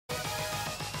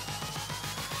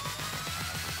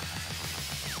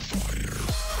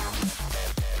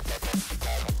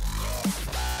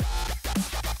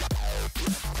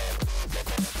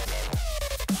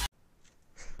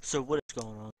So what is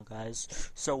going on, guys?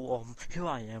 So here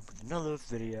I am with another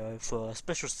video for a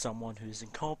special someone who's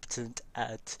incompetent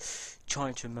at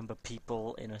trying to remember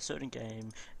people in a certain game,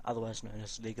 otherwise known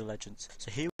as League of Legends.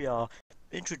 So here we are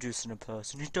introducing a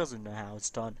person who doesn't know how it's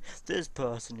done. This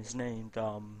person is named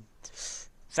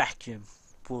Vacuum.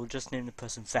 We'll just name the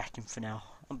person Vacuum for now.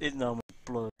 Even though I'm gonna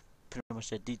blur pretty much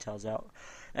their details out.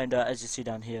 And as you see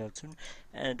down here soon.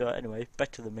 And anyway,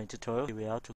 back to the main tutorial. Here we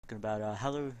are talking about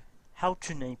how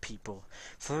to name people.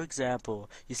 For example,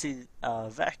 you see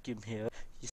Vacuum here.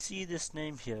 You see this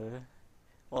name here,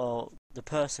 well, the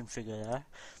person figure there.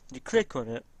 You click on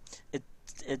it.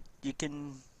 You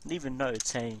can leave a note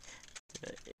saying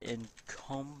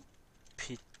incompetent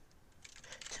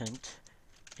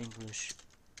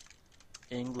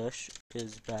English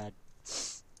is bad.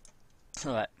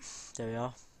 Alright, there we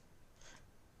are.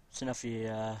 So now if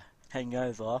you hang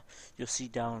over, you'll see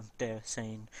down there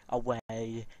saying away,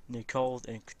 Nicole,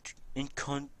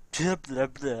 incompetent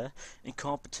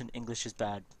English is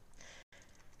bad.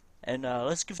 And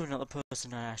let's give another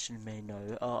person I actually may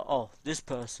know. Oh, this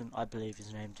person I believe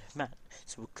is named Matt.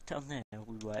 So we'll click down there,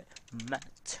 we write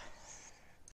Matt.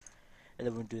 And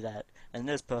then we'll do that. And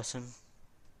this person,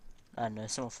 I don't know,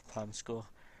 someone from primary school.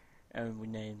 And we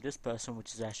name this person,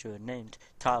 which is actually named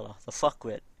Tyler, the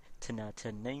fuckwit. 10 out of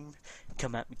 10 name.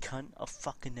 Come at me, cunt. I'll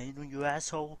fucking name on you,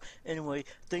 asshole. Anyway,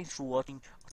 thanks for watching.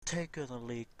 I'll take the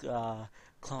league,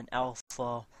 client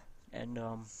alpha, and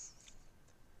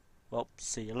well,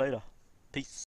 see you later. Peace.